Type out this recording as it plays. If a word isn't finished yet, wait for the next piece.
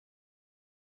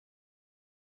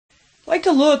like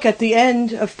to look at the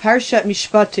end of Parshat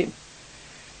Mishpatim.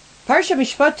 Parshat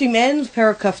Mishpatim ends,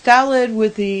 Parakaf Daled,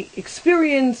 with the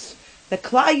experience that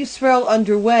Klal Yisrael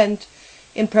underwent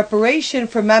in preparation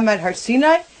for Mamad Har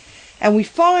Sinai. And we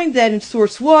find that in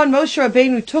source 1, Moshe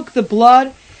Rabbeinu took the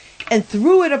blood and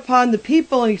threw it upon the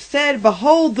people, and he said,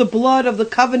 "Behold the blood of the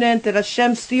covenant that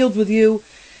Hashem sealed with you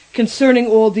concerning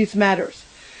all these matters."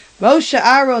 Moshe,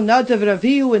 Aaron, Nadav, and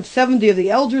Avihu, and 70 of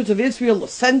the elders of Israel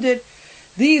ascended.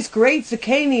 These great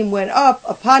Zikanim went up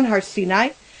upon Har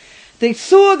Sinai. They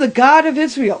saw the God of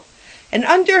Israel, and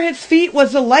under his feet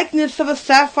was the likeness of a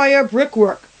sapphire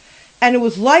brickwork, and it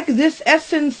was like this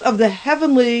essence of the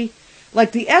heavenly,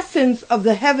 like the essence of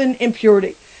the heaven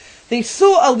impurity. They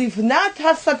saw a livnat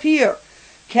hasapir,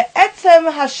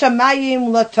 ke'etzem hashamayim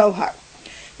latohar.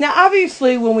 Now,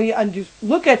 obviously, when we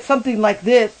look at something like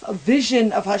this, a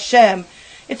vision of Hashem,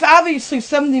 it's obviously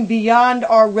something beyond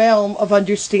our realm of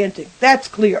understanding. That's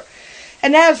clear.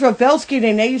 And as Rav Belsky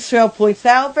in Israel points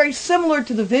out, very similar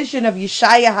to the vision of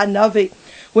Yeshaya HaNavi,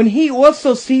 when he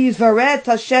also sees Varet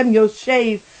Hashem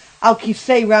Yoshev al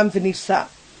Kisei Ram V'Nisa.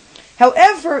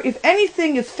 However, if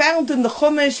anything is found in the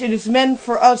Chumash, it is meant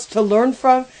for us to learn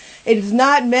from. It is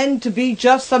not meant to be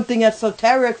just something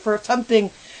esoteric, for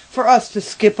something for us to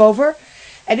skip over.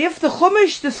 And if the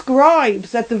Chumash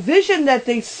describes that the vision that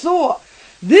they saw,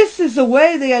 this is the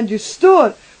way they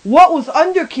understood what was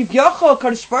under Kivyachol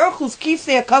Kadosh Baruch Hu's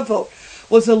Kisei HaKavod,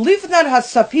 was a Livnat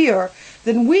HaSapir,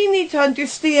 then we need to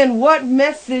understand what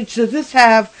message does this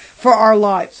have for our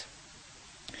lives.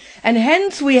 And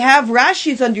hence we have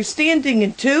Rashi's understanding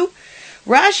in 2.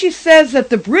 Rashi says that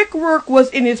the brickwork was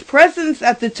in his presence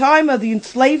at the time of the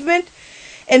enslavement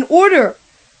in order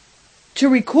to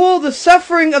recall the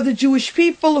suffering of the Jewish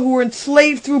people who were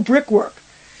enslaved through brickwork.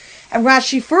 And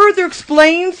Rashi further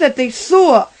explains that they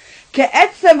saw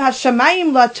Ke'etzem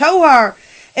hashamayim latohar,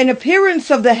 an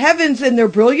appearance of the heavens in their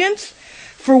brilliance.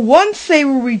 For once they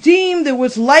were redeemed, there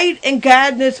was light and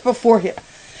gladness before him.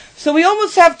 So we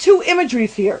almost have 2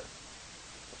 imageries here.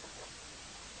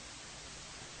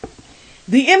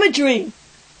 The imagery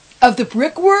of the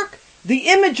brickwork, the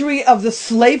imagery of the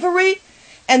slavery,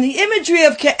 and the imagery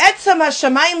of Ke'etzem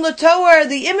hashamayim latohar,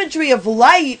 the imagery of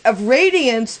light, of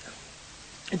radiance,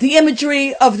 the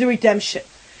imagery of the redemption.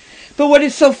 But what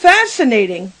is so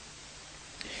fascinating,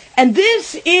 and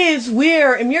this is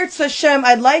where, in Yirtzeh Hashem,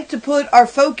 I'd like to put our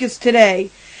focus today,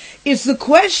 is the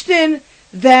question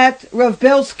that Rav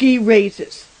Belsky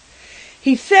raises.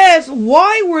 He says,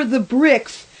 why were the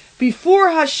bricks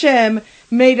before Hashem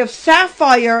made of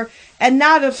sapphire and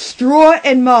not of straw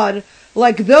and mud,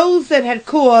 like those that had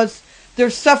caused their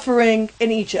suffering in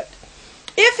Egypt?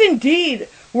 If indeed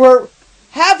we're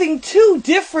having 2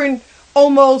 different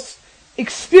almost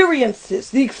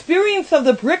experiences, the experience of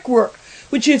the brickwork,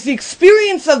 which is the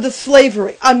experience of the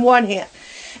slavery on one hand,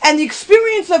 and the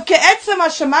experience of Ke'etzem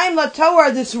hashamayim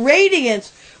latohar, this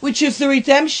radiance, which is the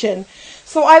redemption.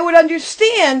 So I would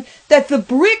understand that the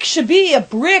brick should be a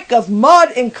brick of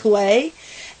mud and clay,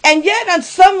 and yet on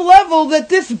some level that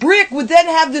this brick would then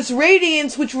have this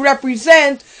radiance which would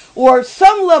represent, or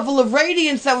some level of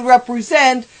radiance that would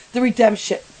represent the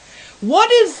redemption.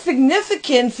 What is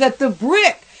significance that the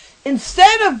brick,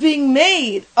 instead of being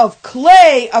made of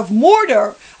clay, of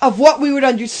mortar, of what we would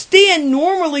understand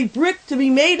normally brick to be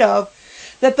made of,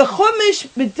 that the Chumash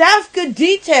Medavka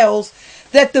details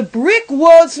that the brick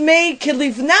was made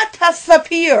kilivnat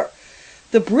hasapir,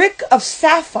 the brick of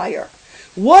sapphire.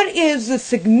 What is the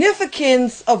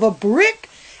significance of a brick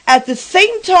at the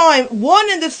same time, one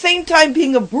and the same time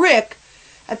being a brick,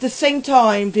 at the same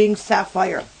time being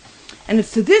sapphire? And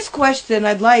it's to this question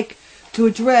I'd like to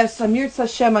address on Yirtzeh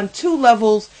Hashem on 2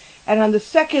 levels, and on the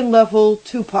second level,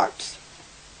 2 parts.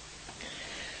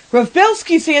 Rav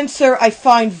Belsky's answer I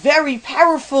find very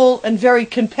powerful and very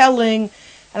compelling,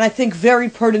 and I think very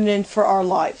pertinent for our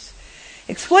lives.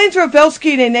 Explains Rav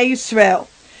Belsky in Israel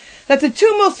that the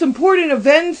 2 most important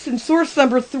events in source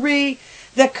number 3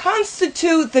 that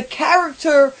constitute the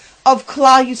character of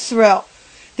Klal Yisrael,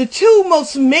 the 2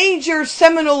 most major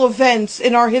seminal events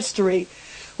in our history,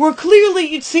 were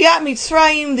clearly Yetziat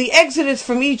Mitzrayim, the exodus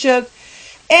from Egypt,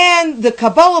 and the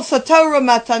Kabbalah Torah,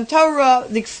 Matan Torah,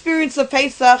 the experience of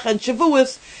Pesach and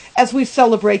Shavuos, as we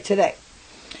celebrate today.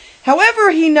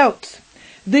 However, he notes,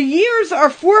 the years our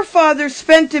forefathers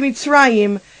spent in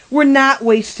Mitzrayim were not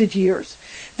wasted years.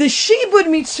 The Shibud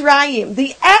Mitzrayim,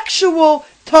 the actual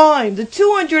time, the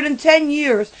 210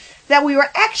 years that we were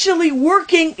actually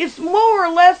working, is more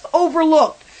or less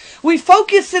overlooked. We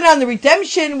focus in on the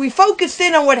redemption, we focus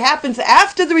in on what happens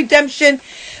after the redemption,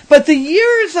 but the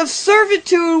years of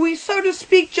servitude, we, so to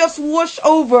speak, just wash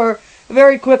over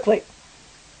very quickly.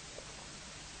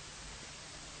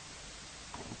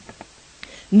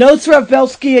 Notes Rav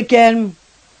Belsky again.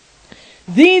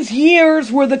 These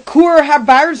years were the Kur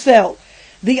HaBarzel,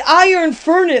 the iron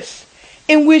furnace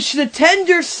in which the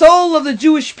tender soul of the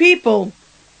Jewish people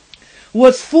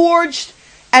was forged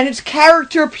and its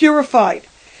character purified.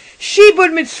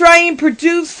 Shibud Mitzrayim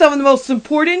produced some of the most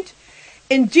important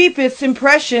and deepest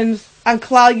impressions on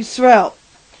Klal Yisrael.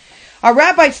 Our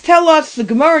rabbis tell us, the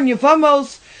Gemara in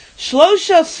Yevamos,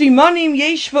 Shlosha Simanim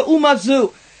Yesh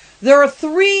Ba'umazu. There are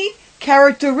 3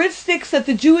 characteristics that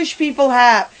the Jewish people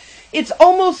have. It's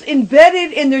almost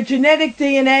embedded in their genetic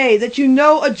DNA that you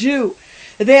know a Jew.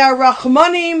 They are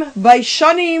Rachmanim,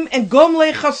 Baishanim, and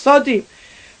Gomlei Chasadim.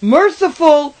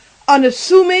 Merciful,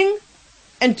 unassuming,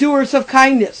 and doers of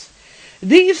kindness.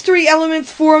 These 3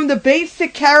 elements form the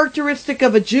basic characteristic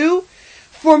of a Jew,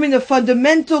 forming the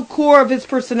fundamental core of his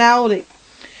personality.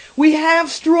 We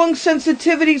have strong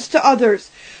sensitivities to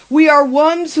others. We are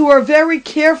ones who are very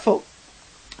careful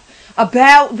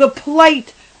about the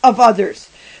plight of others.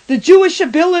 The Jewish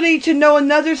ability to know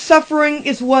another's suffering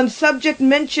is one subject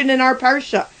mentioned in our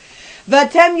Parsha.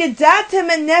 V'atem yadatem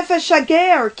et nefesh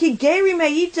hager, ki gerim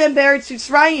haytem be'eretz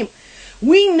Yisrael.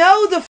 We know the